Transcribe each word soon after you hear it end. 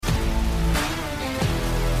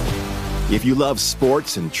If you love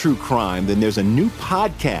sports and true crime, then there's a new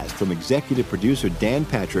podcast from executive producer Dan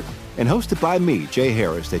Patrick and hosted by me, Jay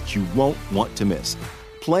Harris, that you won't want to miss.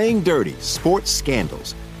 Playing Dirty: Sports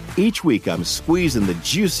Scandals. Each week, I'm squeezing the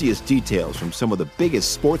juiciest details from some of the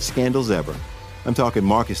biggest sports scandals ever. I'm talking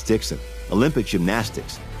Marcus Dixon, Olympic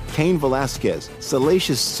gymnastics, Cain Velasquez,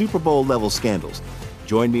 salacious Super Bowl-level scandals.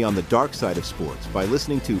 Join me on the dark side of sports by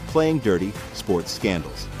listening to Playing Dirty: Sports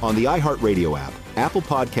Scandals on the iHeartRadio app, Apple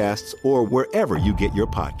Podcasts, or wherever you get your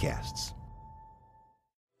podcasts.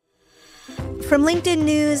 From LinkedIn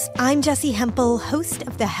News, I'm Jessie Hempel, host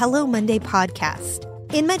of the Hello Monday podcast.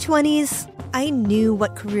 In my 20s, I knew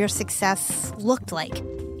what career success looked like.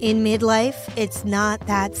 In midlife, it's not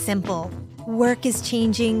that simple. Work is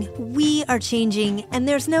changing, we are changing, and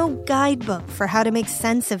there's no guidebook for how to make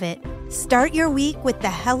sense of it. Start your week with the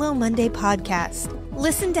Hello Monday podcast.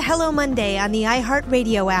 Listen to Hello Monday on the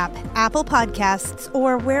iHeartRadio app, Apple Podcasts,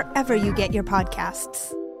 or wherever you get your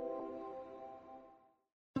podcasts.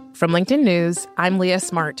 From LinkedIn News, I'm Leah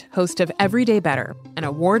Smart, host of Everyday Better, an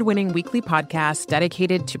award-winning weekly podcast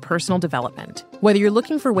dedicated to personal development. Whether you're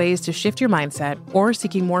looking for ways to shift your mindset or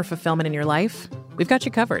seeking more fulfillment in your life, we've got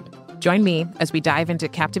you covered. Join me as we dive into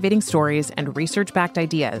captivating stories and research-backed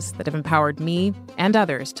ideas that have empowered me and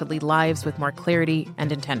others to lead lives with more clarity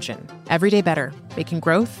and intention. Everyday Better, making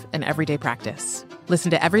growth an everyday practice. Listen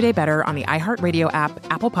to Everyday Better on the iHeartRadio app,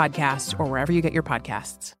 Apple Podcasts, or wherever you get your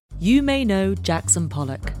podcasts. You may know Jackson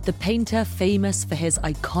Pollock, the painter famous for his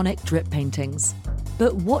iconic drip paintings.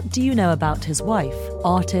 But what do you know about his wife,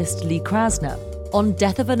 artist Lee Krasner? On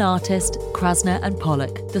Death of an Artist, Krasner and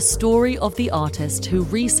Pollock, the story of the artist who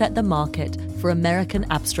reset the market for American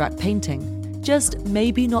abstract painting. Just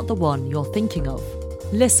maybe not the one you're thinking of.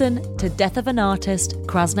 Listen to Death of an Artist,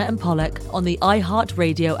 Krasner and Pollock on the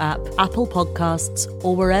iHeartRadio app, Apple Podcasts,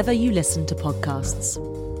 or wherever you listen to podcasts.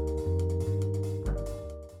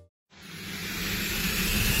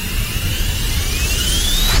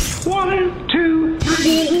 One, two,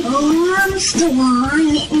 three.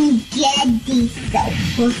 Armstrong and Getty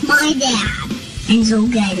with my dad,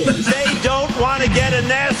 Enzo Getty. They don't want to get a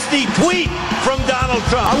nasty tweet from Donald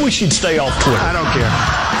Trump. I wish he'd stay off Twitter. I don't care.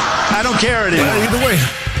 I don't care anymore. Either way.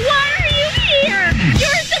 Why are you here?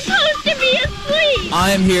 You're supposed to be asleep.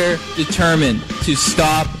 I am here determined to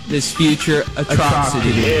stop this future atrocity.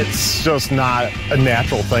 It's just not a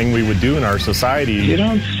natural thing we would do in our society. You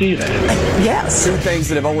don't see that. Yes. Two things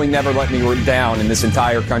that have only never let me down in this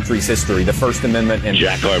entire country's history: the First Amendment and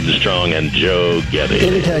Jack Armstrong and Joe Getty.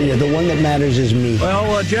 Let me tell you, the one that matters is me.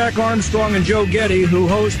 Well, Jack Armstrong and Joe Getty, who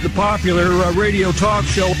host the popular radio talk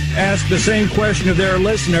show, ask the same question of their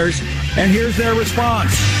listeners, and here's their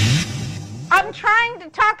response. I'm trying to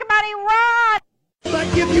talk about Iran. I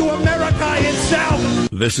give you America itself.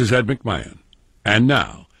 This is Ed McMahon. And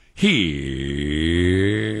now, here's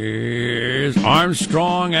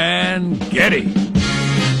Armstrong and Getty.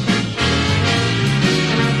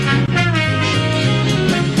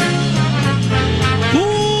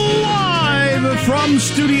 Live from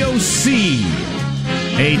Studio C,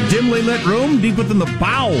 a dimly lit room deep within the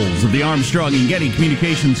bowels of the Armstrong and Getty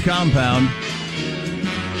Communications compound.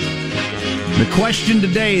 The question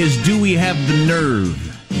today is, do we have the nerve?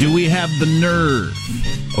 Do we have the nerve?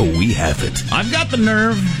 Oh, we have it. I've got the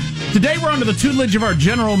nerve. Today we're under the tutelage of our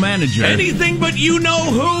general manager. Anything but you know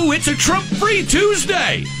who. It's a Trump-free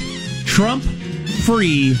Tuesday.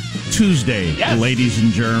 Trump-free Tuesday, yes. Ladies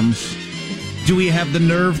and germs. Do we have the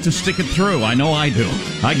nerve to stick it through? I know I do.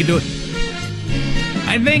 I can do it.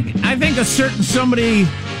 I think a certain somebody...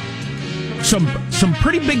 Some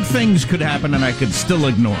pretty big things could happen, and I could still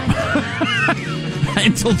ignore them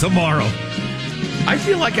until tomorrow. I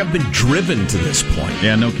feel like I've been driven to this point.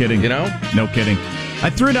 Yeah, no kidding. You know? No kidding. I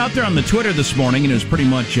threw it out there on the Twitter this morning, and it was pretty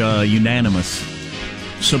much unanimous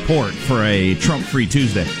support for a Trump-free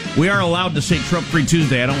Tuesday. We are allowed to say Trump-free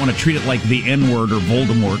Tuesday. I don't want to treat it like the N-word or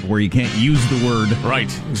Voldemort, where you can't use the word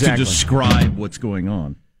to describe what's going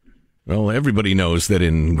on. Well, everybody knows that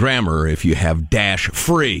in grammar, if you have dash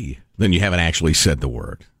free, then you haven't actually said the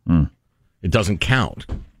word. It doesn't count.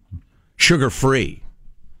 Sugar-free.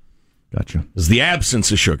 Gotcha. Is the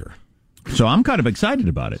absence of sugar. So I'm kind of excited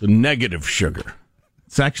about it. It's a negative sugar.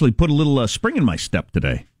 It's actually put a little spring in my step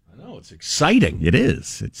today. I know, it's exciting. It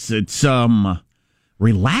is. It's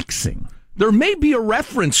relaxing. There may be a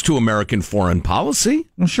reference to American foreign policy.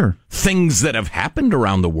 Well, sure. Things that have happened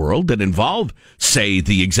around the world that involve, say,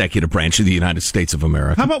 the executive branch of the United States of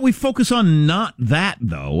America. How about we focus on not that,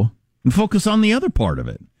 though, and focus on the other part of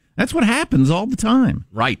it? That's what happens all the time.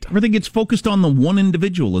 Right. Everything gets focused on the one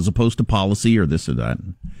individual as opposed to policy or this or that.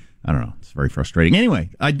 I don't know. It's very frustrating. Anyway,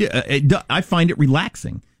 I find it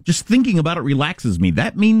relaxing. Just thinking about it relaxes me.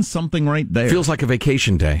 That means something right there. Feels like a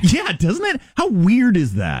vacation day. Yeah, doesn't it? How weird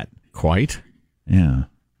is that? Quite. Yeah.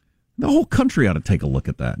 The whole country ought to take a look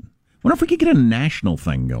at that. Wonder if we could get a national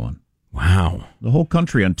thing going. Wow. The whole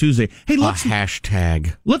country on Tuesday. Hey, let's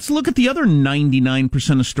hashtag. Let's look at the other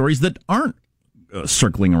 99% of stories that aren't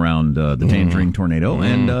circling around the Tangerine tornado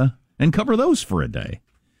and cover those for a day.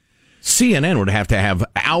 CNN would have to have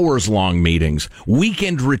hours-long meetings,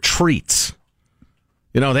 weekend retreats.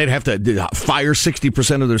 They'd have to fire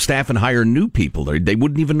 60% of their staff and hire new people. They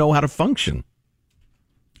wouldn't even know how to function.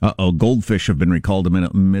 Goldfish have been recalled amid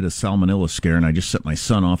a salmonella scare, and I just set my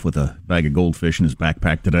son off with a bag of goldfish in his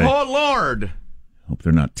backpack today. Oh, Lord! Hope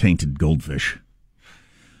they're not tainted goldfish.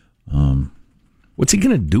 What's he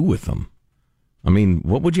going to do with them? I mean,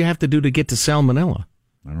 what would you have to do to get to salmonella?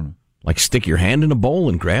 I don't know. Like stick your hand in a bowl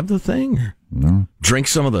and grab the thing? No. Drink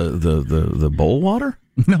some of the bowl water?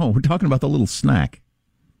 No, we're talking about the little snack.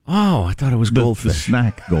 Oh, I thought it was goldfish. The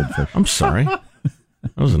snack goldfish. I'm sorry.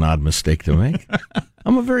 That was an odd mistake to make.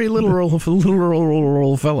 I'm a very literal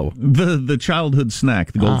fellow. The childhood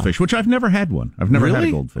snack, the goldfish, which I've never had one. I've never had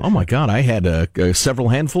a goldfish. Oh, my God. I had several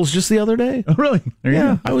handfuls just the other day. Oh, really?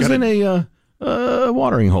 Yeah. I was in a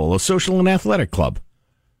watering hole, a social and athletic club.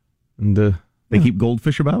 And they keep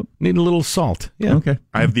goldfish about? Need a little salt. Yeah. Okay.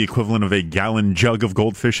 I have the equivalent of a gallon jug of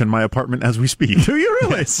goldfish in my apartment as we speak. Do you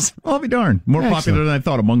really? Yes. I'll be darned. More popular than I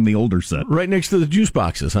thought among the older set. Right next to the juice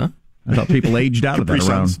boxes, huh? I thought people aged out of that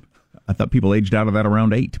around. I thought people aged out of that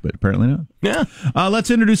around 8, but apparently not. Yeah. Let's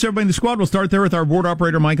introduce everybody in the squad. We'll start there with our board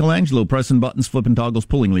operator, Michelangelo, pressing buttons, flipping toggles,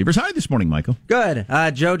 pulling levers. How are you this morning, Michael? Good.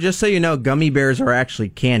 Joe, just so you know, gummy bears are actually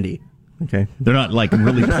candy. Okay. They're not like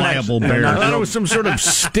really pliable bears. I thought it was some sort of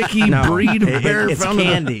sticky breed of bear it's found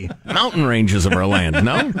candy. in the mountain ranges of our land.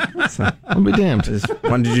 No? I'll be damned.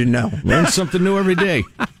 When did you know? Learn something new every day.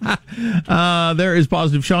 There is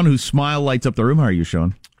Positive Sean, whose smile lights up the room. How are you,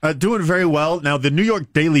 Sean? Doing very well. Now, the New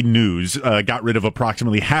York Daily News got rid of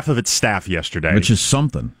approximately half of its staff yesterday. Which is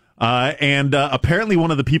something. And apparently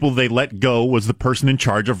one of the people they let go was the person in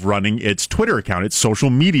charge of running its Twitter account, its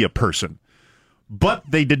social media person. But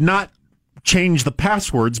they did not change the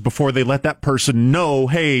passwords before they let that person know,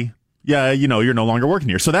 hey, yeah, you're no longer working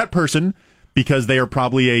here. So that person, because they are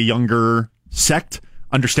probably a younger sect,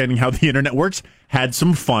 understanding how the internet works, had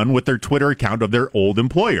some fun with their Twitter account of their old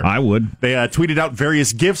employer. I would. They tweeted out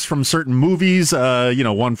various GIFs from certain movies,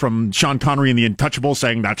 one from Sean Connery in The Untouchables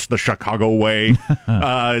saying that's the Chicago way.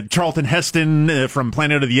 Charlton Heston from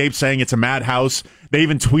Planet of the Apes saying it's a madhouse. They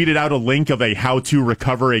even tweeted out a link of a how to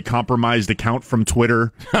recover a compromised account from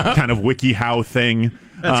Twitter, kind of WikiHow thing.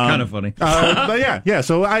 That's kind of funny. But yeah.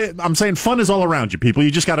 So I'm saying fun is all around you, people.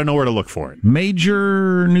 You just got to know where to look for it.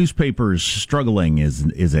 Major newspapers struggling is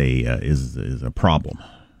a problem,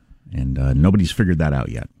 and nobody's figured that out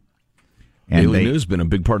yet. And Daily News has been a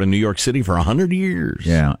big part of New York City for 100 years.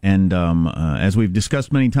 Yeah, and as we've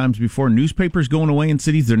discussed many times before, newspapers going away in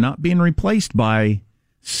cities, they're not being replaced by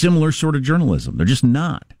similar sort of journalism. They're just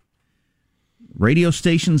not. Radio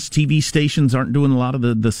stations, TV stations aren't doing a lot of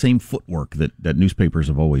the same footwork that newspapers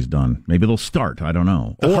have always done. Maybe they'll start, I don't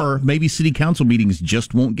know. Or maybe city council meetings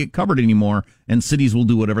just won't get covered anymore, and cities will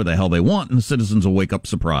do whatever the hell they want, and the citizens will wake up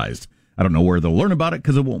surprised. I don't know where they'll learn about it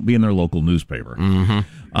because it won't be in their local newspaper.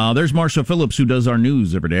 Mm-hmm. There's Marshall Phillips, who does our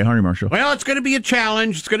news every day. How are you, Marshall? Well, it's going to be a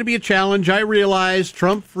challenge. I realize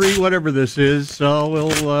Trump-free, whatever this is, so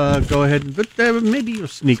we'll go ahead. But maybe you'll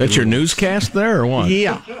sneak. That's your newscast there, or what?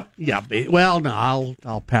 Yeah. Well, no,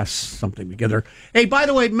 I'll pass something together. Hey, by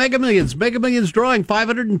the way, Mega Millions drawing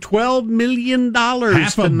 $512 million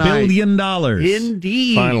 $500 tonight. million.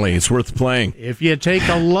 Indeed. Finally, it's worth playing. If you take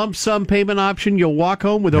a lump sum payment option, you'll walk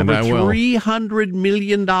home with over $300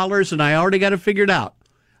 million, and I already got it figured out.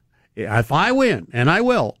 If I win, and I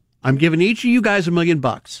will, I'm giving each of you guys $1 million.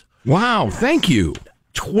 Wow, thank you.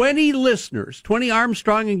 20 listeners, 20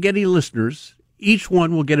 Armstrong and Getty listeners, each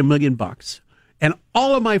one will get $1 million. And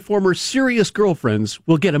all of my former serious girlfriends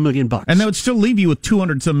will get $1 million. And that would still leave you with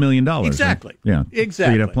 $200-some million. Exactly. Yeah.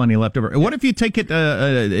 Exactly. So you'd have plenty left over. What if you take it,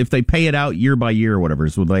 if they pay it out year by year or whatever,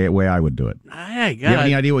 is the way I would do it? Do you have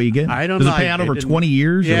any idea what you get? I don't know. Does it pay out over 20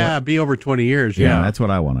 years? Yeah, it'd be over 20 years. Yeah, that's what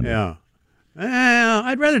I want to do. Yeah.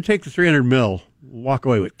 I'd rather take the $300 million, walk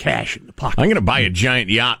away with cash in the pocket. I'm going to buy a giant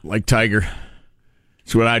yacht like Tiger.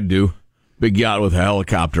 That's what I'd do. Big yacht with a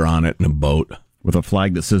helicopter on it and a boat. With a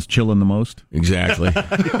flag that says chillin' the most? Exactly.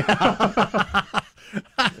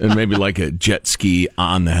 And maybe like a jet ski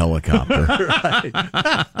on the helicopter.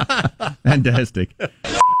 Fantastic.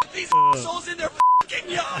 These assholes in their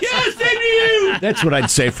Yes, same to you. That's what I'd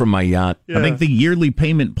say from my yacht. Yeah. I think the yearly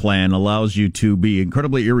payment plan allows you to be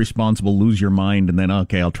incredibly irresponsible, lose your mind, and then,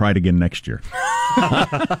 okay, I'll try it again next year.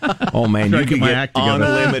 Oh, man, you can get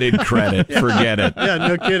unlimited credit. Forget it. Yeah,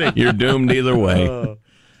 no kidding. You're doomed either way.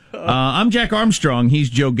 I'm Jack Armstrong. He's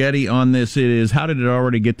Joe Getty on this. It is How Did It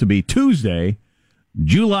Already Get to Be? Tuesday,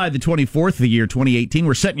 July the 24th of the year 2018.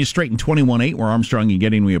 We're setting you straight in 21.8. We're Armstrong and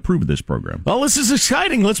Getty, and we approve of this program. Well, this is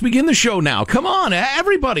exciting. Let's begin the show now. Come on,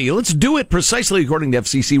 everybody. Let's do it precisely according to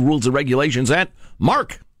FCC rules and regulations. At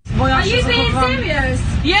Mark. Are you being serious?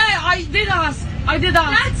 Yeah, I did ask. That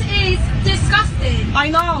is disgusting. I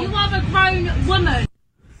know. You are a grown woman.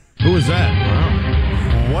 Who is that?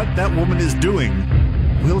 Wow. What that woman is doing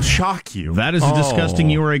will shock you. That is disgusting.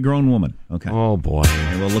 You are a grown woman. Okay. Oh, boy.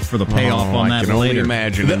 Okay, we'll look for the payoff on that I can later. only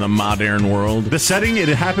imagine in the modern world. The setting, it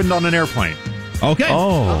happened on an airplane. Okay.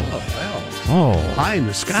 High in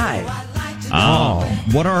the sky.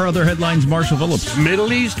 What are our other headlines, Marshall Phillips?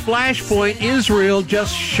 Middle East flashpoint. Israel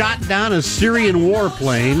just shot down a Syrian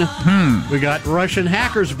warplane. We got Russian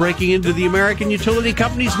hackers breaking into the American utility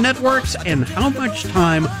companies' networks. And how much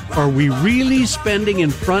time are we really spending in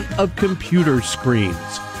front of computer screens?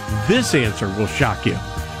 This answer will shock you.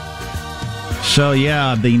 So,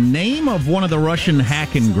 yeah, the name of one of the Russian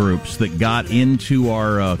hacking groups that got into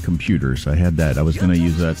our computers. I had that. I was going to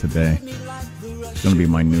use that today. It's going to be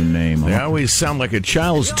my new name. They always sound like a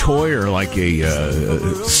child's toy or like a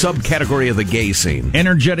subcategory of the gay scene.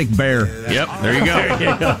 Energetic Bear. Yep, there you go.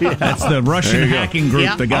 That's the Russian hacking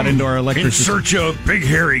group that got into our electric system. In search of a big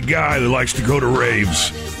hairy guy that likes to go to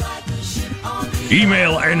raves.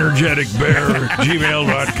 Email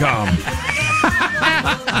energeticbear@gmail.com.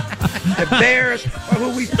 The Bears are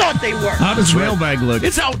who we thought they were. How does Mailbag look?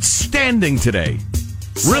 It's outstanding today.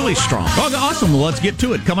 Really strong. Oh, awesome. Well, let's get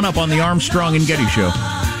to it. Coming up on the Armstrong and Getty Show.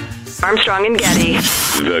 Armstrong and Getty.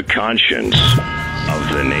 The conscience of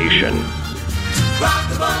the nation. Rock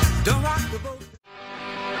the boat, don't rock the boat.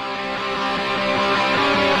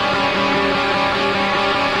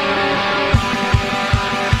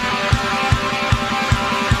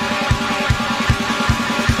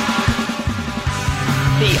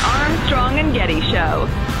 The Armstrong and Getty Show.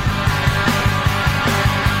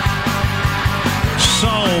 So,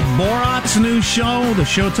 Borat's new show, the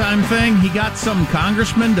Showtime thing, he got some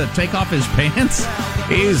congressman to take off his pants.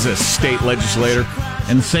 He's a state legislator.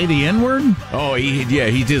 And say the N-word? Oh,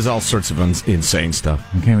 he does all sorts of insane stuff.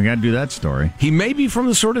 Okay, we got to do that story. He may be from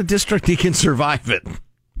the sort of district he can survive it.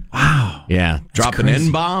 Wow. Yeah, dropping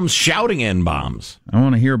N-bombs, shouting N-bombs. I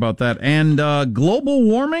want to hear about that. And global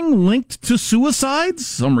warming linked to suicides?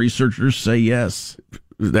 Some researchers say yes.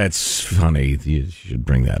 That's funny. You should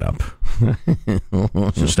bring that up.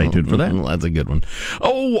 So stay tuned for that. That's a good one.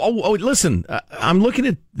 Oh, listen. I'm looking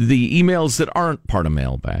at the emails that aren't part of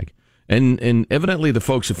Mailbag. And evidently the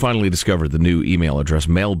folks have finally discovered the new email address,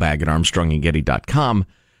 mailbag@armstrongandgetty.com.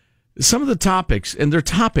 Some of the topics, and they're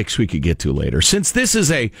topics we could get to later. Since this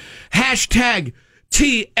is a hashtag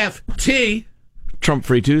TFT, Trump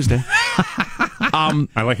Free Tuesday. I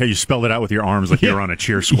like how you spelled it out with your arms like you're on a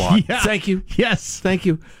cheer squad. Yeah. Thank you. Yes. Thank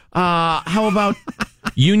you. How about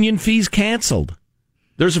union fees canceled?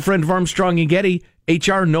 There's a friend of Armstrong and Getty.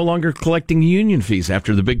 HR no longer collecting union fees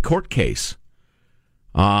after the big court case.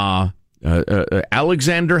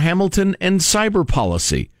 Alexander Hamilton and cyber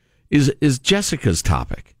policy is Jessica's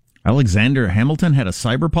topic. Alexander Hamilton had a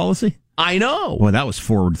cyber policy? I know. Well, that was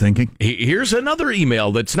forward thinking. Here's another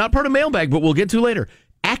email that's not part of Mailbag, but we'll get to later.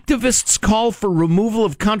 Activists call for removal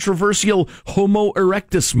of controversial Homo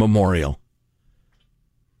erectus memorial.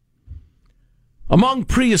 Among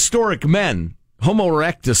prehistoric men, Homo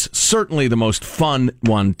erectus certainly the most fun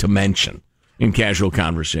one to mention in casual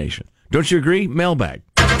conversation. Don't you agree? Mailbag.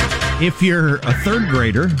 If you're a third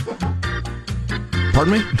grader,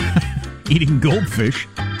 pardon me, eating goldfish,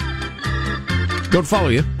 don't follow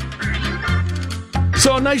you.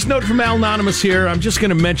 So a nice note from Al Anonymous here. I'm just going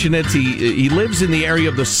to mention it. He lives in the area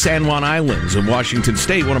of the San Juan Islands of Washington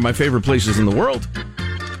State, one of my favorite places in the world.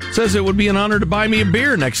 Says it would be an honor to buy me a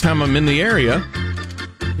beer next time I'm in the area.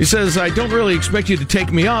 He says, I don't really expect you to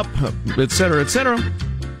take me up, etc., etc.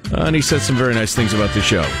 And he said some very nice things about the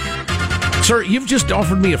show. Sir, you've just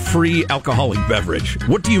offered me a free alcoholic beverage.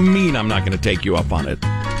 What do you mean I'm not going to take you up on it?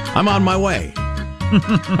 I'm on my way.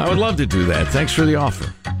 I would love to do that. Thanks for the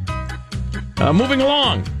offer. Moving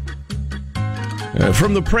along.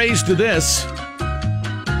 From the praise to this,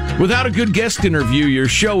 without a good guest interview, your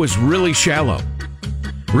show is really shallow.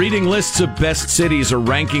 Reading lists of best cities or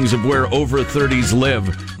rankings of where over 30s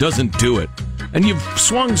live doesn't do it. And you've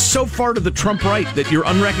swung so far to the Trump right that you're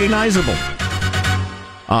unrecognizable.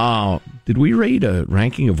 Did we rate a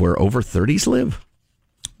ranking of where over 30s live?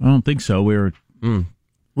 I don't think so. We were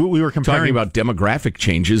comparing talking about demographic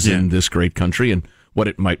changes in this great country and what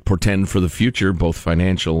it might portend for the future, both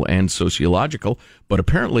financial and sociological. But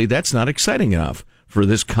apparently that's not exciting enough for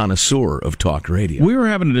this connoisseur of talk radio. We were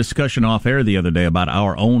having a discussion off air the other day about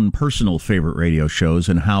our own personal favorite radio shows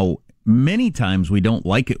and how many times we don't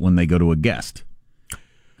like it when they go to a guest.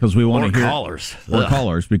 Because we want to hear callers. Or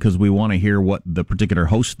callers, because we want to hear what the particular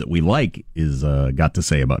host that we like is got to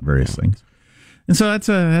say about various things. And so that's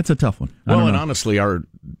a tough one. Well, and honestly,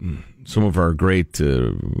 some of our great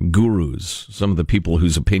gurus, some of the people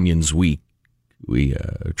whose opinions we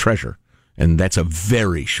treasure, and that's a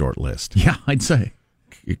very short list. Yeah, I'd say.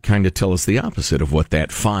 You kind of tell us the opposite of what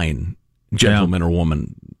that fine gentleman or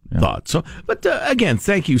woman thought. So, but again,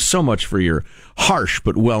 thank you so much for your harsh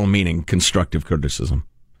but well-meaning constructive criticism.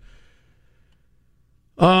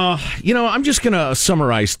 I'm just going to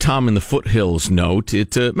summarize Tom in the Foothills note.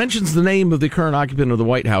 It mentions the name of the current occupant of the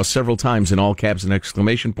White House several times in all caps and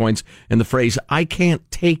exclamation points, and the phrase, "I can't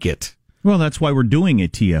take it." Well, that's why we're doing a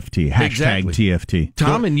TFT. Hashtag exactly. TFT.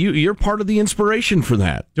 Tom, and you're part of the inspiration for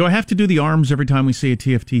that. Do I have to do the arms every time we say a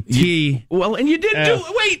TFT? T. Well, and you didn't do...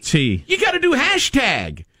 Wait. T. You got to do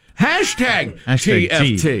hashtag. Hashtag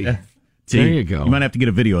TFT. There you go. You might have to get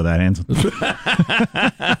a video of that, Hansel.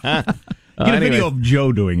 Get a video of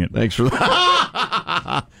Joe doing it. Thanks for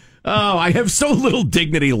that. Oh, I have so little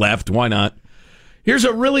dignity left. Why not? Here's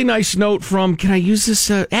a really nice note from, can I use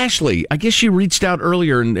this? Ashley. I guess she reached out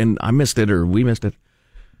earlier and I missed it, or we missed it.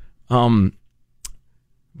 But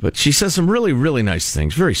she says some really, really nice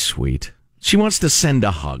things. Very sweet. She wants to send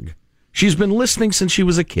a hug. She's been listening since she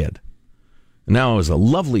was a kid. Now is a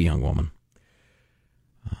lovely young woman.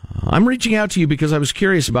 I'm reaching out to you because I was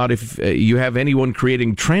curious about if you have anyone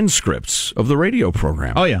creating transcripts of the radio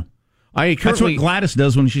program. Oh, yeah. That's what Gladys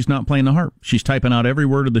does when she's not playing the harp. She's typing out every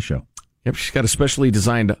word of the show. Yep, she's got a specially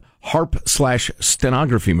designed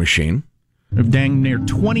harp/stenography machine. Of dang near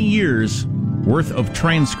 20 years worth of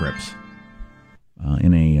transcripts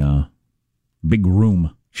in a big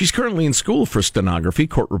room. She's currently in school for stenography,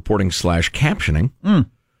 court reporting/captioning.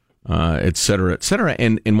 Et cetera,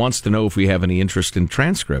 and wants to know if we have any interest in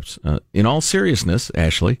transcripts. In all seriousness,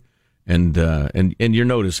 Ashley, and your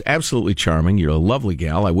note is absolutely charming. You're a lovely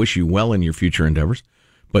gal. I wish you well in your future endeavors.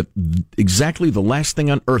 But exactly the last thing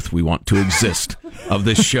on earth we want to exist of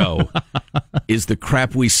this show is the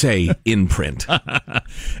crap we say in print.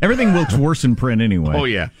 Everything looks worse in print anyway. Oh,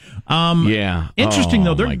 yeah. Yeah. Interesting,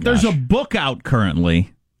 though. There's a book out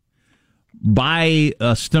currently by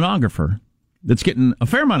a stenographer that's getting a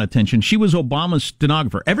fair amount of attention. She was Obama's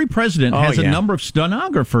stenographer. Every president has a number of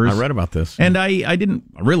stenographers. I read about this. And I didn't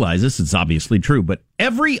realize this. It's obviously true. But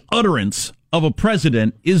every utterance of a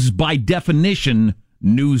president is by definition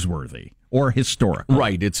newsworthy or historical.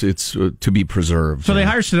 Right. It's to be preserved. So they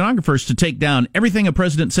hire stenographers to take down everything a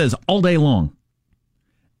president says all day long.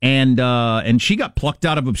 And she got plucked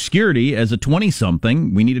out of obscurity as a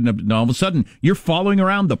 20-something. We needed all of a sudden, you're following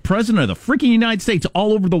around the president of the freaking United States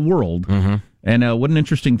all over the world. Mm-hmm. And what an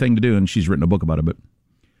interesting thing to do. And she's written a book about it. But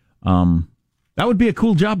that would be a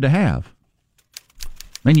cool job to have.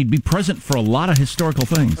 Man, you'd be present for a lot of historical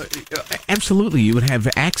things. Absolutely. You would have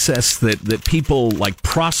access that people like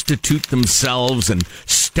prostitute themselves and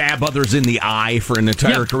stab others in the eye for an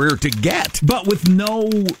entire career to get. But with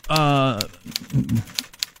none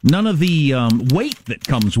of the weight that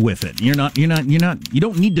comes with it. You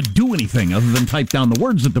don't need to do anything other than type down the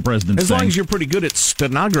words that the president's saying. As long as you're pretty good at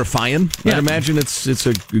stenographing, I'd imagine it's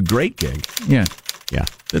a great gig. Yeah. Yeah.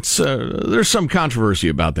 There's some controversy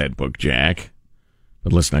about that book, Jack.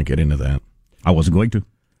 But let's not get into that. I wasn't going to.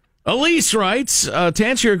 Elise writes, to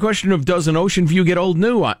answer your question of does an ocean view get old?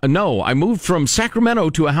 No. I moved from Sacramento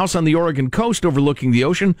to a house on the Oregon coast overlooking the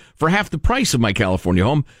ocean for half the price of my California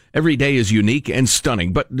home. Every day is unique and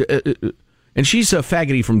stunning. But and she's a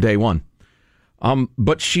faggoty from day one.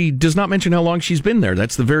 But she does not mention how long she's been there.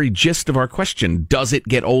 That's the very gist of our question. Does it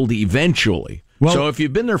get old eventually? Well, so if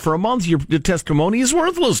you've been there for a month, your testimony is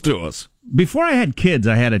worthless to us. Before I had kids,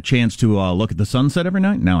 I had a chance to look at the sunset every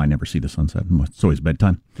night. Now I never see the sunset. It's always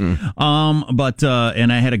bedtime. But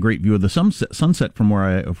I had a great view of the sunset from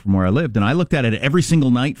where I lived, and I looked at it every single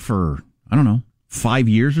night for, I don't know, 5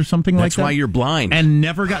 years or something like that. That's why you're blind. And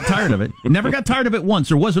never got tired of it. Never got tired of it once.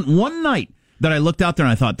 There wasn't one night that I looked out there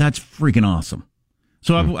and I thought, that's freaking awesome.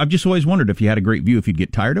 So I've just always wondered if you had a great view, if you'd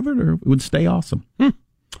get tired of it or it would stay awesome.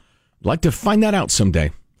 Like to find that out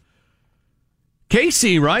someday.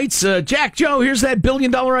 Casey writes, Jack, Joe, here's that $1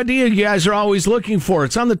 billion idea you guys are always looking for.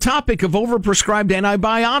 It's on the topic of overprescribed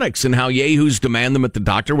antibiotics and how yahoos demand them at the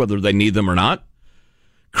doctor, whether they need them or not.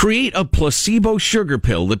 Create a placebo sugar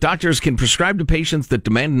pill that doctors can prescribe to patients that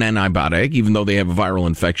demand an antibiotic, even though they have a viral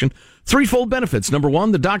infection. Threefold benefits. Number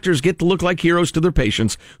one, the doctors get to look like heroes to their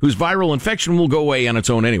patients, whose viral infection will go away on its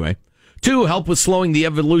own anyway. 2, help with slowing the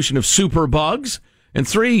evolution of superbugs. And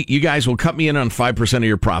 3, you guys will cut me in on 5% of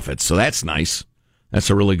your profits. So that's nice. That's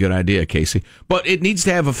a really good idea, Casey. But it needs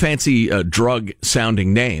to have a fancy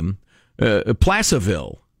drug-sounding name.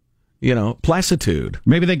 Placiville. Placitude.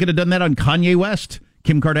 Maybe they could have done that on Kanye West.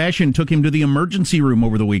 Kim Kardashian took him to the emergency room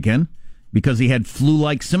over the weekend because he had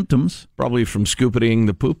flu-like symptoms. Probably from scoopity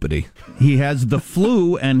the poopity. He has the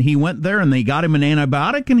flu, and he went there, and they got him an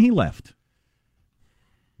antibiotic, and he left.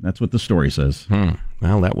 That's what the story says.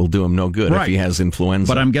 Well, that will do him no good if he has influenza.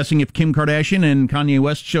 But I'm guessing if Kim Kardashian and Kanye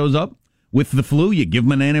West shows up with the flu, you give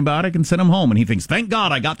him an antibiotic and send him home, and he thinks, thank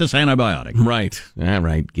God I got this antibiotic. Right. All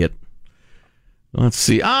right. Let's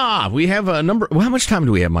see. We have a number. Well, how much time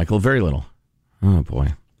do we have, Michael? Very little. Oh, boy.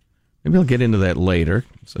 Maybe I'll get into that later.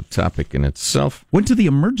 It's a topic in itself. Went to the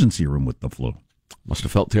emergency room with the flu. Must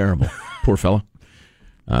have felt terrible. Poor fellow.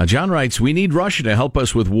 John writes, we need Russia to help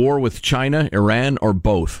us with war with China, Iran, or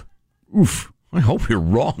both. Oof. I hope you're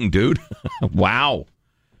wrong, dude. Wow.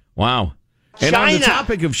 And China. On the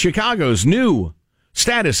topic of Chicago's new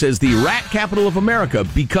status as the rat capital of America,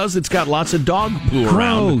 because it's got lots of dog poo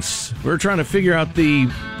around. We're trying to figure out the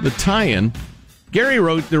tie-in. Gary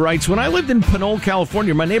writes, when I lived in Pinole,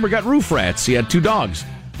 California, my neighbor got roof rats. He had 2 dogs.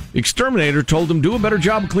 The exterminator told him, do a better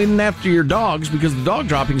job cleaning after your dogs because the dog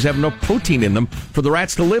droppings have no protein in them for the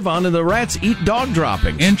rats to live on, and the rats eat dog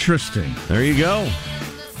droppings. Interesting. There you go.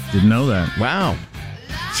 Didn't know that. Wow.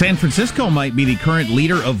 San Francisco might be the current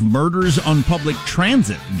leader of murders on public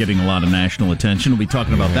transit, getting a lot of national attention. We'll be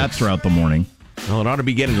talking about that throughout the morning. Well, it ought to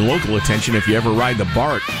be getting local attention if you ever ride the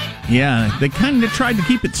BART. Yeah, they kind of tried to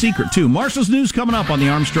keep it secret, too. Marshall's News coming up on the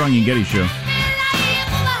Armstrong and Getty Show.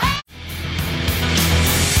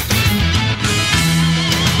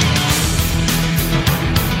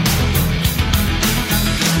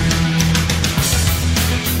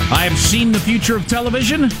 I have seen the future of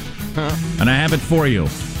television, and I have it for you.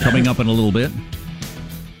 Coming up in a little bit.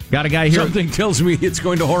 Got a guy here. Something tells me it's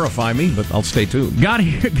going to horrify me, but I'll stay tuned. Got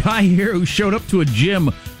a guy here who showed up to a gym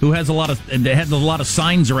who has a lot of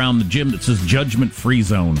signs around the gym that says judgment-free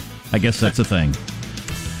zone. I guess that's a thing.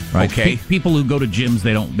 Right? Okay. People who go to gyms,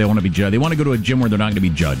 they want to be judged. They want to go to a gym where they're not going to be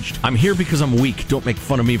judged. I'm here because I'm weak. Don't make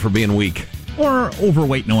fun of me for being weak. Or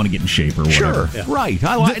overweight and don't want to get in shape or whatever. Sure, yeah. Right.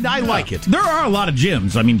 I like it. There are a lot of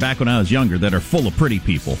gyms, I mean, back when I was younger, that are full of pretty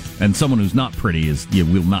people. And someone who's not pretty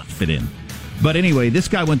will not fit in. But anyway, this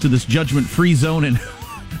guy went to this judgment-free zone and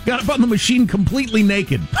got up on the machine completely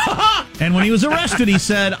naked. And when he was arrested, he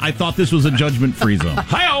said, I thought this was a judgment-free zone.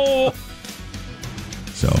 Hi-oh!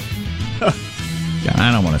 So,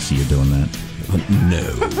 I don't want to see you doing that.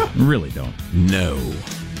 No. Really don't. No.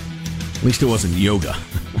 At least it wasn't yoga.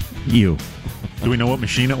 You. Do we know what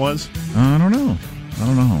machine it was? I don't know.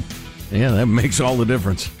 Yeah, that makes all the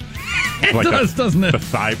difference. It does, doesn't it? The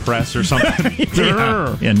thigh press or something?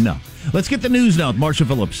 Yeah, no. Let's get the news now with Marshall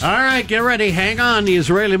Phillips. All right, get ready. Hang on. The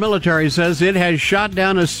Israeli military says it has shot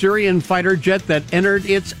down a Syrian fighter jet that entered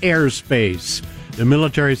its airspace. The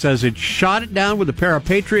military says it shot it down with a pair of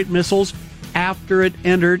Patriot missiles after it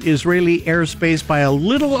entered Israeli airspace by a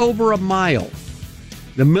little over a mile.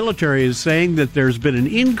 The military is saying that there's been an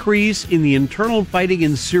increase in the internal fighting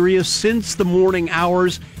in Syria since the morning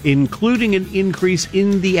hours, including an increase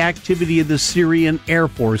in the activity of the Syrian Air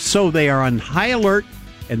Force. So they are on high alert,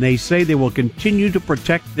 and they say they will continue to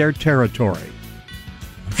protect their territory.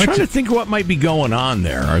 I'm trying to think what might be going on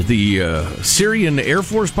there. Are the Syrian Air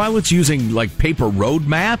Force pilots using like paper road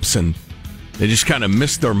maps and they just kind of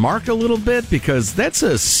missed their mark a little bit? Because that's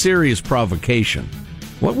a serious provocation.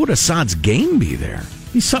 What would Assad's game be there?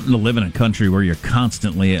 It's something to live in a country where you're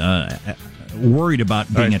constantly worried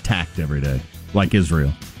about being attacked every day, like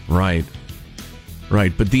Israel. Right.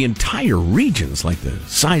 But the entire region's like the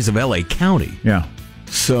size of L.A. County. Yeah.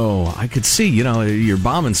 So I could see, you're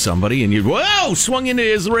bombing somebody and you swung into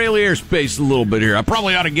Israeli airspace a little bit here. I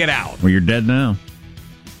probably ought to get out. Well, you're dead now.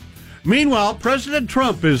 Meanwhile, President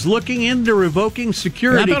Trump is looking into revoking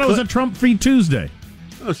security. I thought it was a Trump-free Tuesday.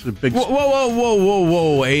 That's a big.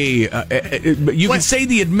 Whoa! Hey, you could say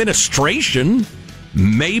the administration,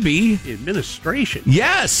 maybe. The administration?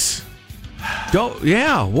 Yes.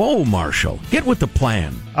 Whoa, Marshall. Get with the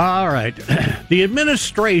plan. All right. The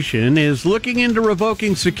administration is looking into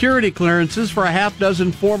revoking security clearances for a half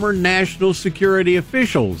dozen former national security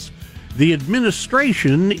officials. The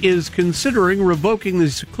administration is considering revoking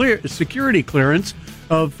the security clearance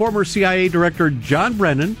of former CIA Director John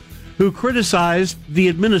Brennan, who criticized the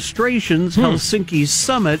administration's Helsinki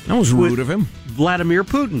summit. That was rude of him. Vladimir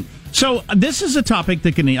Putin. So this is a topic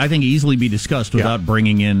that can, I think, easily be discussed without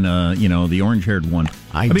bringing in, the orange-haired one.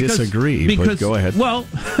 I disagree, but go ahead. Well,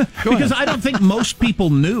 because I don't think most people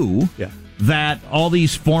knew that all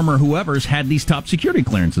these former whoever's had these top security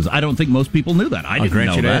clearances. I don't think most people knew that. I didn't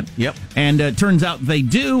know that. Yep. And it turns out they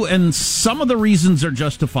do, and some of the reasons are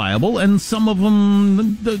justifiable, and some of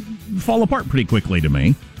them fall apart pretty quickly to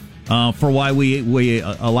me for why we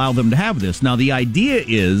allow them to have this. Now, the idea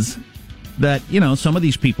is that, some of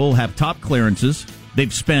these people have top clearances.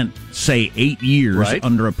 They've spent, say, 8 years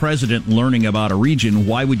under a president learning about a region.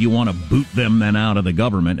 Why would you want to boot them then out of the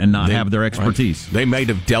government and not have their expertise? Right. They might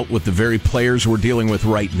have dealt with the very players we're dealing with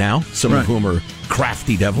right now, some of whom are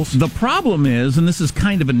crafty devils. The problem is, and this is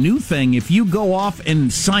kind of a new thing, if you go off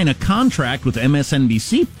and sign a contract with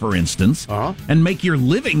MSNBC, for instance, and make your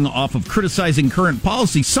living off of criticizing current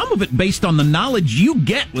policy, some of it based on the knowledge you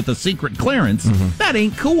get with a secret clearance, that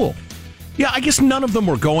ain't cool. Yeah, I guess none of them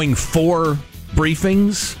were going for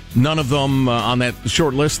briefings. None of them on that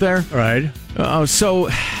short list there. Right. So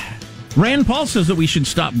Rand Paul says that we should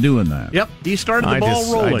stop doing that. Yep. He started the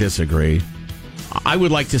ball rolling. I disagree. I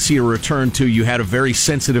would like to see a return to you had a very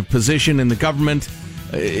sensitive position in the government.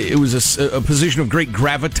 It was a position of great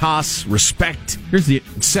gravitas, respect,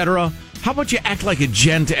 etc. How about you act like a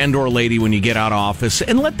gent and or lady when you get out of office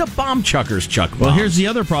and let the bomb chuckers chuck bombs? Well, here's the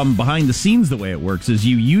other problem behind the scenes. The way it works is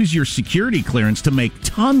you use your security clearance to make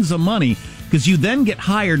tons of money because you then get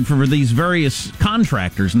hired for these various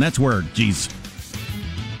contractors, and that's where,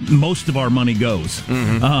 most of our money goes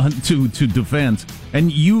to defense.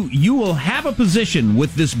 And you will have a position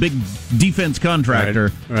with this big defense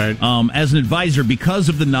contractor as an advisor because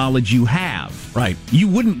of the knowledge you have. Right. You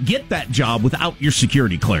wouldn't get that job without your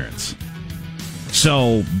security clearance.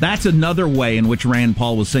 So that's another way in which Rand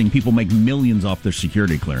Paul was saying people make millions off their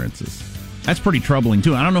security clearances. That's pretty troubling,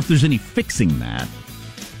 too. I don't know if there's any fixing that.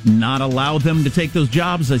 Not allow them to take those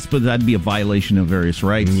jobs, I suppose that'd be a violation of various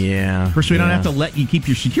rights. Yeah. Of course, we don't have to let you keep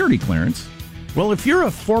your security clearance. Well, if you're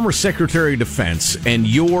a former Secretary of Defense and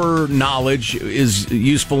your knowledge is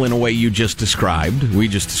useful in a way we just described,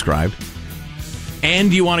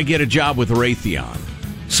 and you want to get a job with Raytheon,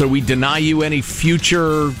 so we deny you any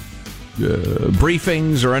future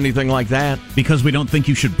briefings or anything like that? Because we don't think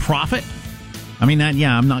you should profit? I mean,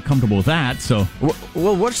 I'm not comfortable with that, so...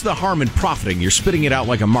 Well, what's the harm in profiting? You're spitting it out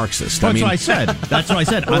like a Marxist. That's what I said.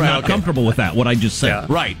 I'm not comfortable with that, what I just said. Yeah.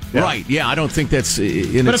 Right. Yeah, I don't think that's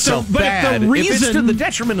in itself bad. If it's to the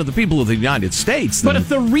detriment of the people of the United States... But if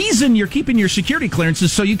the reason you're keeping your security clearance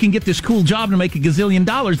is so you can get this cool job and make $1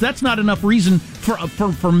 gazillion, that's not enough reason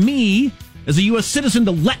for me, as a U.S. citizen,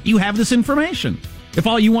 to let you have this information. If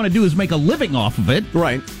all you want to do is make a living off of it...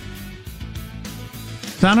 Right.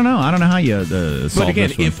 So I don't know how you solve But again,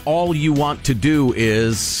 this one. if all you want to do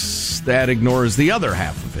is that ignores the other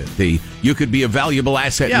half of it. You could be a valuable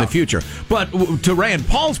asset in the future. But to Rand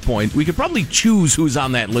Paul's point, we could probably choose who's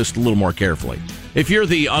on that list a little more carefully. If you're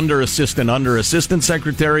the under assistant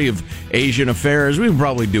secretary of Asian affairs, we can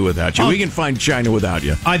probably do without you. We can find China without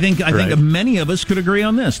you. I think many of us could agree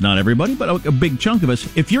on this. Not everybody, but a big chunk of us.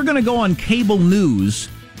 If you're going to go on cable news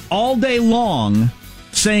all day long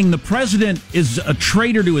saying the president is a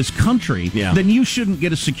traitor to his country, then you shouldn't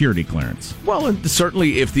get a security clearance. Well, and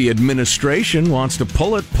certainly if the administration wants to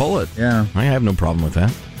pull it. Yeah. I have no problem with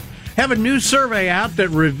that. Have a new survey out that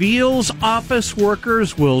reveals office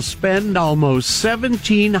workers will spend almost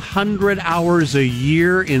 1,700 hours a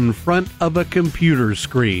year in front of a computer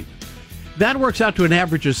screen. That works out to an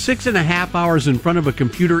average of 6.5 hours in front of a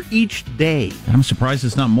computer each day. I'm surprised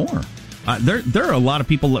it's not more. There are a lot of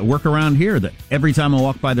people that work around here that every time I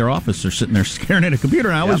walk by their office, they're sitting there staring at a computer.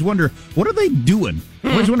 And I always wonder, what are they doing?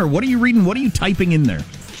 I always wonder, what are you reading? What are you typing in there?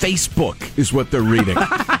 Facebook is what they're reading.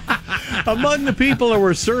 Among the people who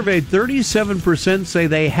were surveyed, 37% say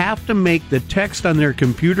they have to make the text on their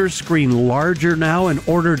computer screen larger now in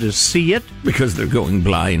order to see it. Because they're going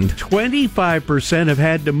blind. 25% have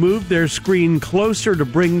had to move their screen closer to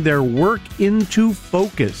bring their work into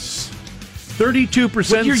focus.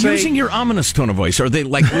 32% But you're using your ominous tone of voice. Are they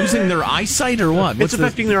losing their eyesight or what? It's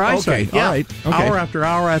affecting their eyesight. Okay, all right. Okay. Hour after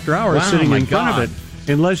hour after hour sitting in front of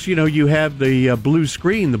it. Unless, you have the blue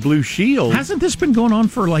screen, the blue shield. Hasn't this been going on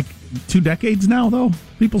for 2 decades now, though?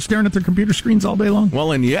 People staring at their computer screens all day long?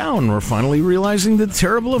 Well, and we're finally realizing the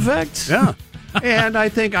terrible effects. Yeah. And I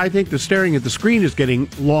think the staring at the screen is getting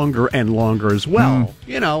longer and longer as well.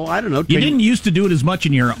 I don't know. You didn't used to do it as much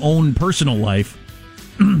in your own personal life.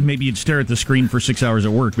 maybe you'd stare at the screen for 6 hours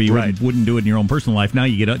at work, but you wouldn't do it in your own personal life. Now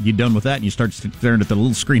you're done with that, and you start staring at the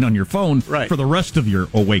little screen on your phone for the rest of your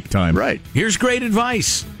awake time. Right. Here's great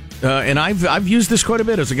advice, and I've used this quite a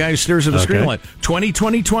bit as a guy who stares at the screen a lot.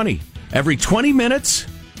 20-20-20. Every 20 minutes,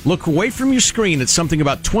 look away from your screen at something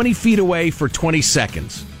about 20 feet away for 20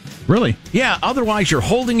 seconds. Really? Yeah, otherwise you're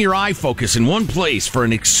holding your eye focus in one place for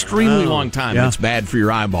an extremely long time. It's bad for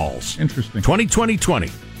your eyeballs. Interesting. 20-20-20.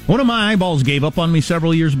 One of my eyeballs gave up on me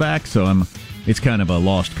several years back, so it's kind of a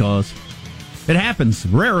lost cause. It happens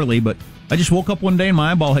rarely, but I just woke up one day and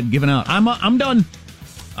my eyeball had given out. I'm done.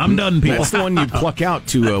 I'm done, people. That's the one you pluck out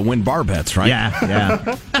to win bar bets, right?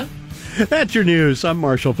 Yeah. That's your news. I'm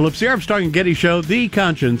Marshall Phillips, the Armstrong and Getty Show, the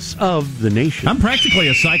conscience of the nation. I'm practically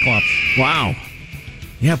a cyclops. Wow.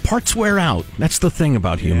 Yeah, parts wear out. That's the thing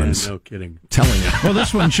about humans. No kidding. Telling you. Well,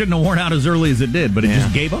 this one shouldn't have worn out as early as it did, but it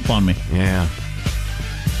just gave up on me. Yeah.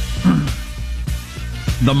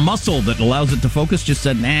 The muscle that allows it to focus just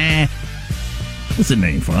said, nah, this isn't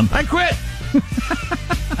any fun. I quit.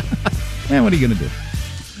 Man, what are you going to do?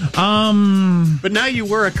 But now you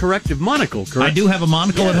wear a corrective monocle, correct? I do have a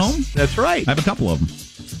monocle at home. That's right. I have a couple of them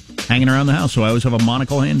hanging around the house, so I always have a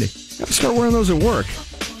monocle handy. Gotta start wearing those at work.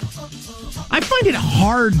 I find it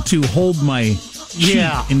hard to hold my cheek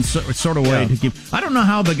in sort of way to keep. I don't know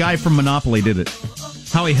how the guy from Monopoly did it.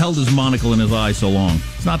 How he held his monocle in his eye so long.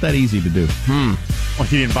 It's not that easy to do. Well,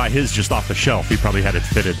 he didn't buy his just off the shelf. He probably had it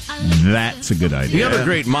fitted. That's a good idea. The other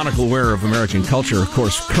great monocle wearer of American culture, of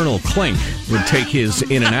course, Colonel Klink, would take his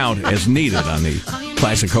in and out as needed on the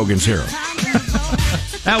classic Hogan's Hero.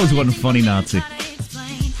 That was one funny Nazi.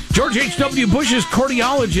 George H.W. Bush's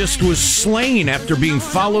cardiologist was slain after being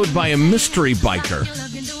followed by a mystery biker.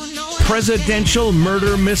 Presidential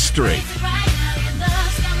murder mystery.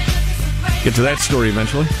 Get to that story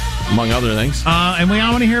eventually, among other things. And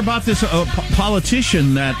I want to hear about this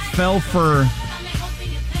politician that fell for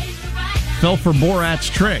Borat's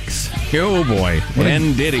tricks. Oh, boy.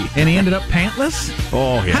 And did he? And he ended up pantless?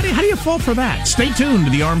 Oh, yeah. How do you fall for that? Stay tuned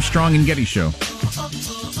to the Armstrong and Getty Show.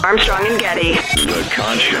 Armstrong and Getty. The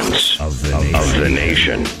conscience of the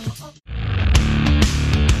nation.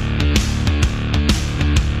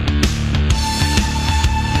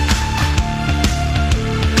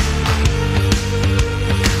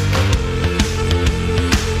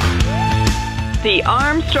 The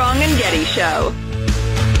Armstrong and Getty Show.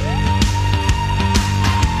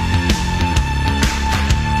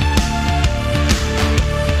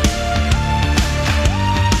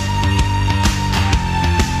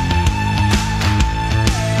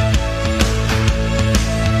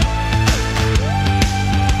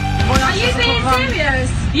 Are you being serious?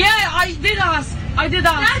 Yeah, I did ask.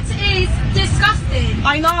 That is disgusting.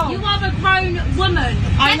 I know. You are a grown woman.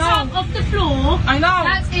 I Get know. up off the floor. I know.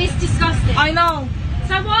 That is disgusting. I know.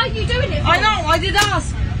 So why are you doing it for? I know, I did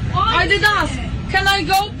ask. Why I did ask. Can I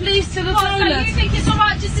go please to the toilet? So you think it's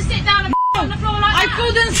alright just to sit down and on the floor like I that?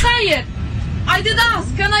 couldn't say it. I did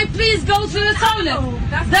ask. Can I please go to the toilet?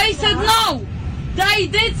 They said no. They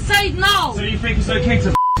did say no. So you think it's okay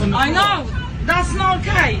to on the I floor? know. That's not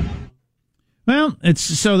okay. Well,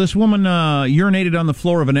 this woman urinated on the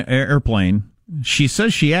floor of an airplane. She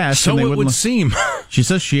says she asked. So and they it wouldn't would seem. She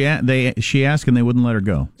says she asked and they wouldn't let her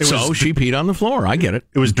go. So she peed on the floor. I get it.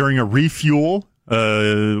 It was during a refuel.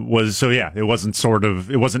 It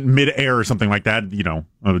wasn't mid-air or something like that.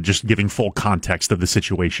 Just giving full context of the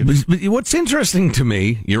situation. But what's interesting to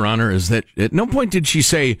me, Your Honor, is that at no point did she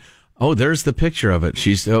say, "Oh, there's the picture of it."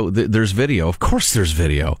 There's video. Of course, there's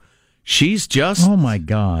video. She's just, oh my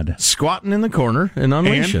God, squatting in the corner and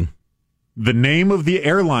unleashing. The name of the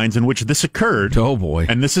airlines in which this occurred. Oh boy,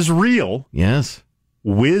 and this is real. Yes,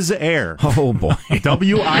 Wizz Air. Oh boy,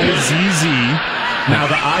 WIZZ. Now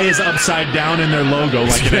the I is upside down in their logo,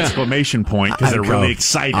 like an exclamation point, because they're really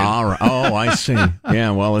excited. All right. Oh, I see. Yeah,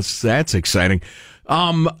 well, that's exciting.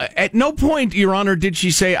 At no point, Your Honor, did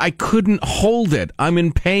she say, "I couldn't hold it. I'm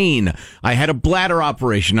in pain. I had a bladder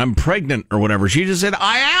operation. I'm pregnant," or whatever. She just said,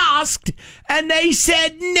 "I asked, and they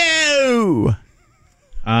said no."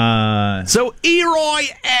 So here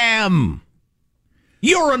I am,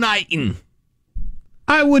 urinating.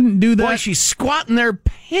 I wouldn't do that. Why, she's squatting there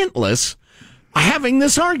pantless, having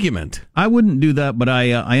this argument. I wouldn't do that, but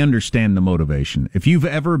I understand the motivation. If you've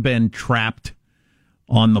ever been trapped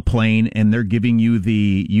on the plane and they're giving you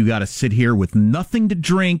you got to sit here with nothing to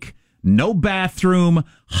drink, no bathroom,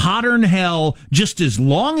 hotter than hell, just as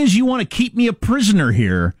long as you want to keep me a prisoner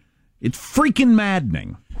here, it's freaking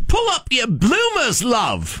maddening. Pull up your bloomers,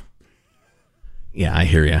 love. Yeah, I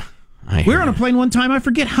hear you. We were on a plane one time, I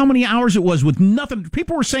forget how many hours it was, with nothing.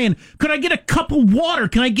 People were saying, "Could I get a cup of water?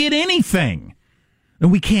 Can I get anything?"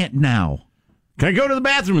 And we can't now. Can I go to the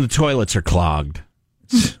bathroom and the toilets are clogged?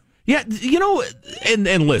 Yeah,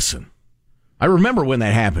 and listen, I remember when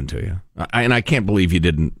that happened to you, and I can't believe you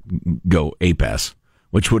didn't go ape-ass,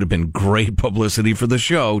 which would have been great publicity for the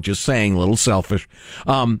show, just saying, a little selfish.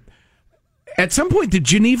 At some point, the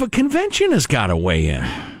Geneva Convention has got to weigh in.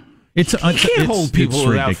 You can't hold people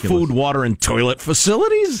without ridiculous. food, water, and toilet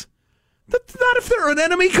facilities. Not if they're an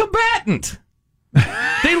enemy combatant.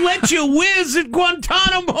 They let you whiz at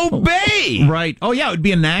Guantanamo Bay. Right. Oh, yeah, it would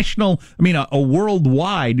be a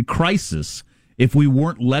worldwide crisis if we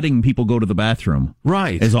weren't letting people go to the bathroom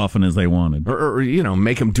as often as they wanted. Or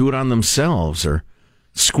make them do it on themselves or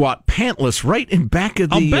squat pantless right in back of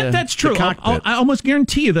the I'll bet that's true. I almost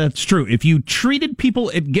guarantee you that's true. If you treated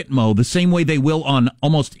people at Gitmo the same way they will on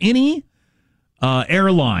almost any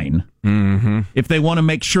airline, if they want to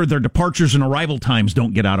make sure their departures and arrival times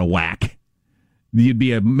don't get out of whack, you'd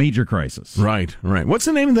be a major crisis. Right. What's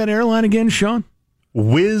the name of that airline again, Sean?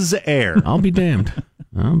 Wizz Air. I'll be damned.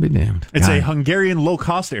 It's a Hungarian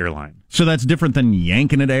low-cost airline. So that's different than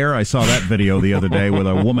yanking it air. I saw that video the other day where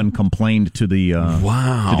a woman complained to the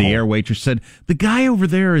air waitress, said, the guy over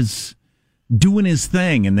there is doing his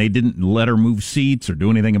thing, and they didn't let her move seats or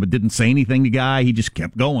do anything, but didn't say anything to the guy. He just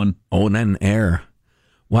kept going. Oh, and then air.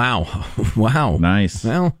 Wow. Nice.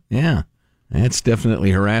 Well, yeah, that's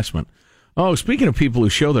definitely harassment. Oh, speaking of people who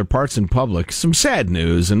show their parts in public, some sad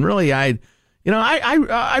news, and really I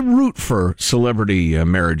root for celebrity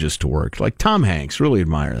marriages to work. Like Tom Hanks, really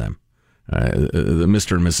admire them. The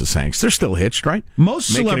Mr. and Mrs. Hanks, they're still hitched, right?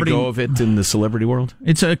 Most Making celebrity a go of it in the celebrity world.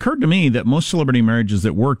 It's occurred to me that most celebrity marriages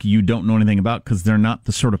at work you don't know anything about because they're not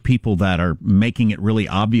the sort of people that are making it really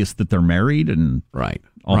obvious that they're married and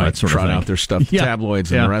all that sort of thing. Trot out their stuff,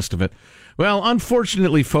 tabloids and the rest of it. Well,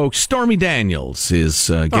 unfortunately, folks, Stormy Daniels is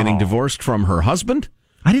getting divorced from her husband.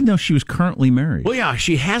 I didn't know she was currently married. Well, yeah,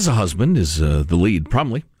 she has a husband, is the lead,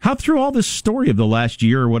 probably. How through all this story of the last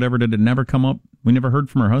year or whatever did it never come up? We never heard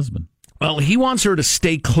from her husband. Well, he wants her to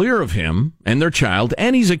stay clear of him and their child,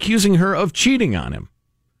 and he's accusing her of cheating on him.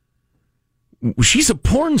 She's a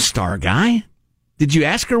porn star, guy. Did you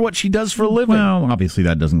ask her what she does for a living? Well, obviously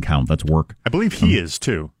that doesn't count. That's work. I believe he is,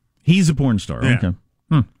 too. He's a porn star. Yeah. Okay.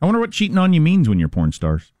 I wonder what cheating on you means when you're porn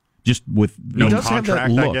stars. Just with no contract, have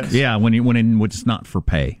that look. I guess. Yeah, when it's not for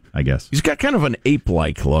pay, I guess. He's got kind of an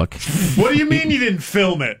ape-like look. What do you mean you didn't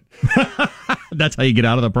film it? That's how you get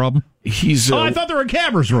out of the problem? I thought there were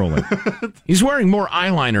cameras rolling. He's wearing more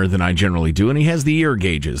eyeliner than I generally do, and he has the ear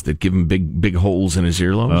gauges that give him big holes in his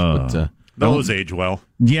earlobes. Those age well.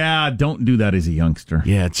 Yeah, don't do that as a youngster.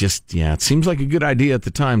 Yeah, it seems like a good idea at the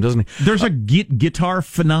time, doesn't it? There's a guitar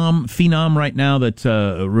phenom right now that's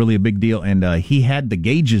really a big deal, and he had the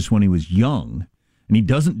gauges when he was young, and he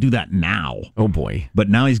doesn't do that now. Oh boy! But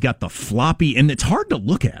now he's got the floppy, and it's hard to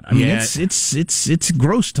look at. I mean, it's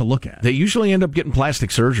gross to look at. They usually end up getting plastic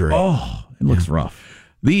surgery. Oh, it looks rough.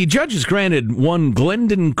 The judges granted one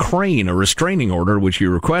Glendon Crane a restraining order, which he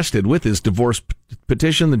requested with his divorce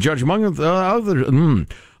petition. The judge, among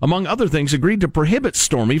other things, agreed to prohibit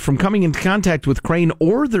Stormy from coming into contact with Crane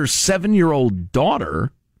or their 7-year-old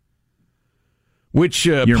daughter. Which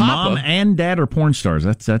your mom and dad are porn stars.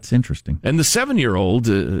 That's interesting. And the 7-year-old,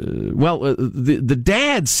 the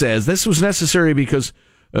dad says this was necessary because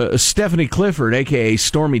Stephanie Clifford, a.k.a.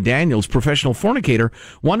 Stormy Daniels, professional fornicator,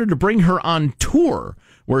 wanted to bring her on tour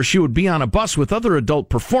where she would be on a bus with other adult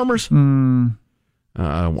performers. Stormy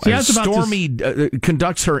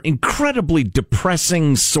conducts her incredibly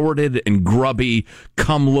depressing, sordid, and grubby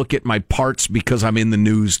 "come look at my parts because I'm in the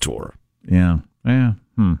news" tour. Yeah.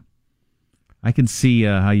 I can see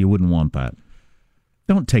how you wouldn't want that.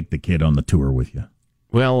 Don't take the kid on the tour with you.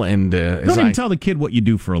 Well, and don't even tell the kid what you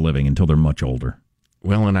do for a living until they're much older.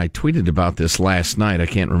 Well, and I tweeted about this last night. I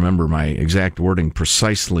can't remember my exact wording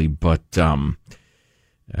precisely, but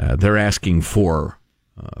they're asking for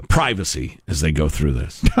privacy as they go through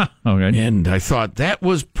this. Okay. And I thought that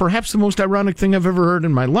was perhaps the most ironic thing I've ever heard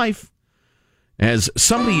in my life. As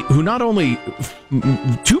somebody who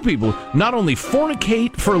two people not only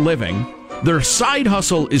fornicate for a living, their side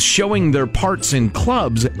hustle is showing their parts in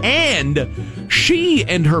clubs, and she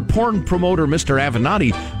and her porn promoter, Mr.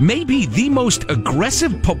 Avenatti, may be the most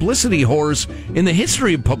aggressive publicity whores in the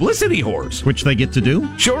history of publicity whores. Which they get to do?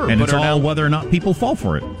 Sure. And it's all whether or not people fall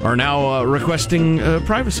for it. Are now requesting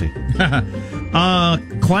privacy.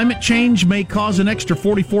 Climate change may cause an extra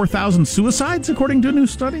 44,000 suicides, according to a new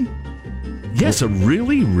study. Yes, a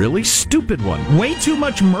really, really stupid one. Way too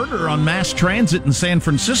much murder on mass transit in San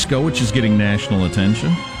Francisco, which is getting national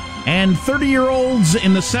attention. And 30-year-olds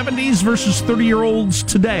in the 70s versus 30-year-olds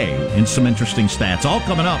today in some interesting stats. All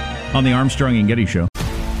coming up on the Armstrong and Getty Show.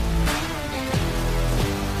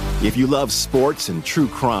 If you love sports and true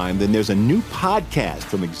crime, then there's a new podcast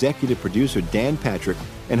from executive producer Dan Patrick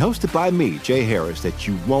and hosted by me, Jay Harris, that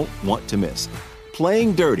you won't want to miss.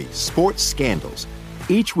 Playing Dirty: Sports Scandals.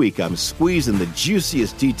 Each week, I'm squeezing the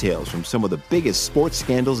juiciest details from some of the biggest sports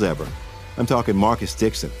scandals ever. I'm talking Marcus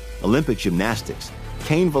Dixon, Olympic gymnastics,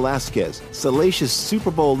 Cain Velasquez, salacious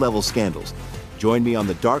Super Bowl-level scandals. Join me on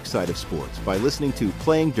the dark side of sports by listening to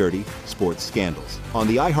Playing Dirty: Sports Scandals on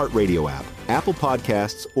the iHeartRadio app, Apple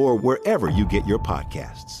Podcasts, or wherever you get your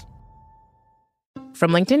podcasts.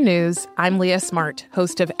 From LinkedIn News, I'm Leah Smart,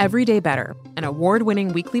 host of Everyday Better, an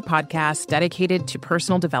award-winning weekly podcast dedicated to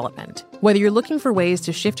personal development. Whether you're looking for ways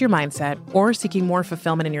to shift your mindset or seeking more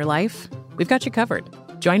fulfillment in your life, we've got you covered.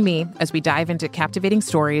 Join me as we dive into captivating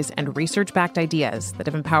stories and research-backed ideas that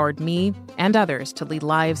have empowered me and others to lead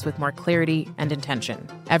lives with more clarity and intention.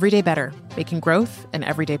 Everyday Better, making growth an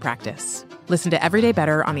everyday practice. Listen to Everyday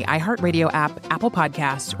Better on the iHeartRadio app, Apple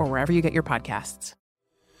Podcasts, or wherever you get your podcasts.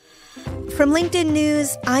 From LinkedIn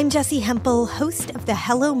News, I'm Jessie Hempel, host of the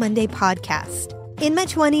Hello Monday podcast. In my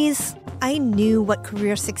 20s, I knew what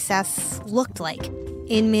career success looked like.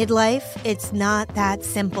 In midlife, it's not that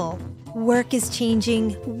simple. Work is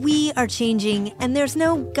changing, we are changing, and there's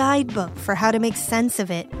no guidebook for how to make sense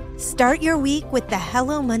of it. Start your week with the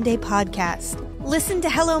Hello Monday podcast. Listen to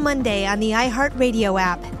Hello Monday on the iHeartRadio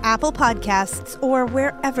app, Apple Podcasts, or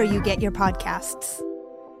wherever you get your podcasts.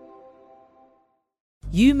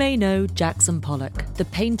 You may know Jackson Pollock, the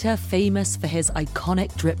painter famous for his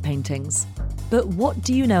iconic drip paintings. But what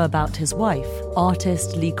do you know about his wife,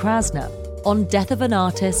 artist Lee Krasner? On Death of an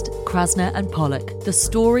Artist, Krasner and Pollock, the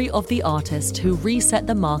story of the artist who reset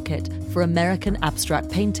the market for American abstract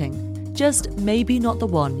painting. Just maybe not the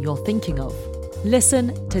one you're thinking of.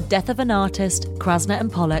 Listen to Death of an Artist, Krasner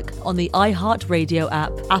and Pollock on the iHeartRadio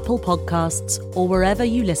app, Apple Podcasts, or wherever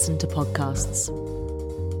you listen to podcasts.